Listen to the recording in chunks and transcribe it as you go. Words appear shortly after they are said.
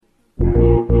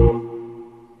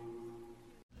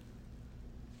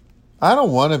I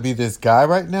don't want to be this guy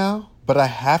right now, but I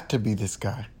have to be this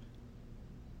guy.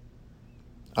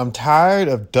 I'm tired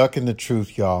of ducking the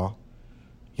truth, y'all.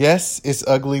 Yes, it's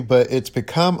ugly, but it's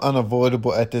become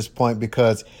unavoidable at this point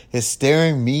because it's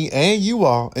staring me and you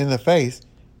all in the face,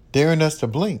 daring us to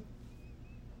blink.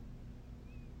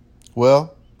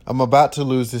 Well, I'm about to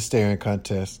lose this staring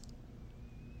contest.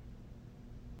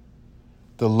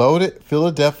 The loaded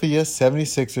Philadelphia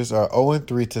 76ers are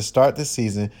 0-3 to start the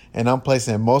season, and I'm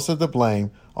placing most of the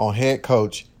blame on head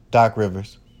coach Doc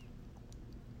Rivers.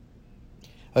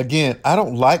 Again, I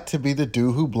don't like to be the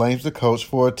dude who blames the coach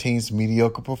for a team's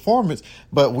mediocre performance,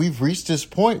 but we've reached this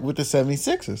point with the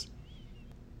 76ers.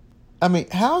 I mean,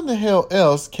 how in the hell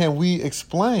else can we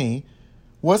explain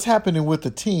what's happening with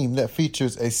the team that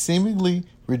features a seemingly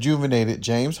rejuvenated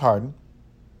James Harden,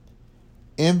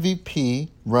 MVP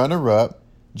runner-up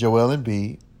Joel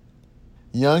Embiid,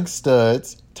 young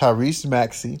studs Tyrese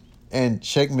Maxey and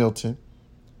Shake Milton,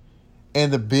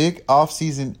 and the big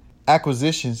offseason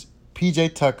acquisitions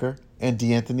PJ Tucker and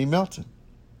DeAnthony Melton?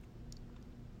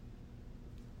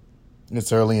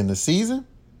 It's early in the season?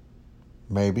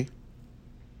 Maybe.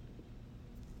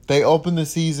 They opened the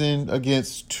season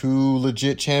against two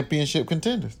legit championship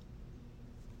contenders.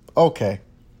 Okay.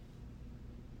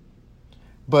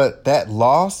 But that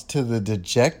loss to the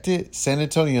dejected San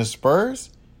Antonio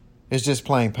Spurs is just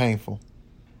plain painful.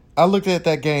 I looked at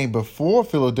that game before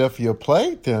Philadelphia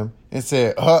played them and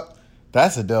said,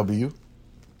 that's a W.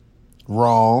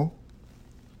 Wrong.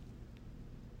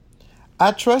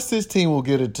 I trust this team will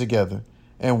get it together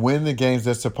and win the games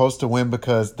they're supposed to win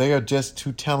because they are just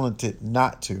too talented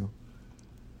not to.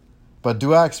 But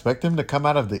do I expect them to come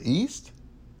out of the East?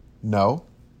 No.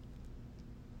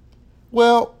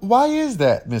 Well, why is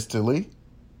that, Mr. Lee?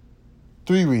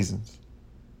 3 reasons.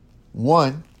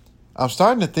 1, I'm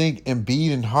starting to think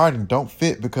Embiid and Harden don't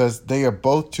fit because they are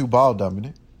both too ball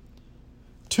dominant.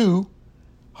 2,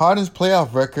 Harden's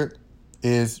playoff record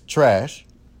is trash.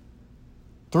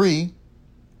 3,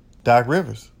 Doc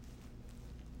Rivers.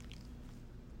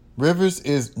 Rivers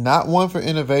is not one for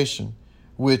innovation,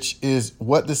 which is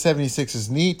what the 76ers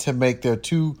need to make their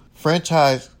 2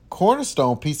 franchise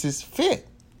cornerstone pieces fit.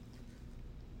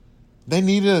 They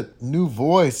need a new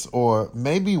voice or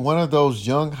maybe one of those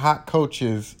young hot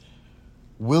coaches,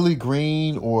 Willie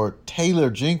Green or Taylor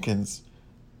Jenkins.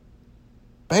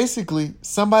 Basically,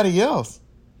 somebody else.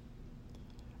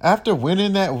 After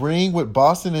winning that ring with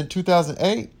Boston in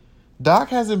 2008, Doc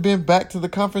hasn't been back to the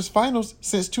conference finals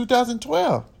since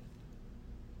 2012.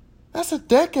 That's a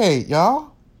decade,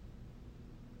 y'all.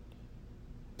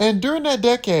 And during that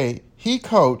decade, he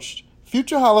coached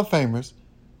future Hall of Famers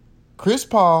Chris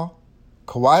Paul,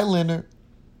 Kawhi Leonard,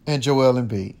 and Joel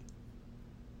Embiid.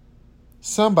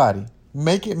 Somebody,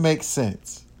 make it make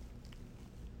sense.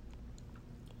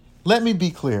 Let me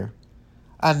be clear.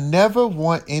 I never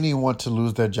want anyone to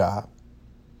lose their job.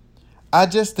 I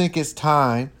just think it's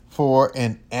time for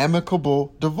an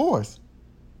amicable divorce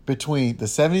between the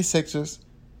 76ers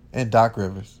and Doc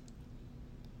Rivers.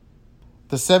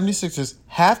 The 76ers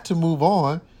have to move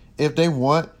on if they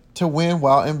want to win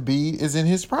while Embiid is in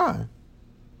his prime.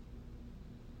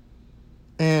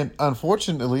 And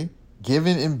unfortunately,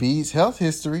 given Embiid's health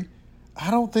history, I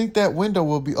don't think that window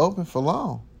will be open for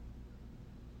long.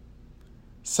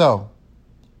 So,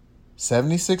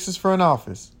 76ers front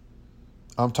office,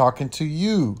 I'm talking to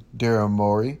you, Daryl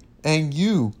Morey, and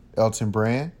you, Elton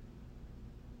Brand.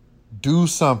 Do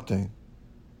something.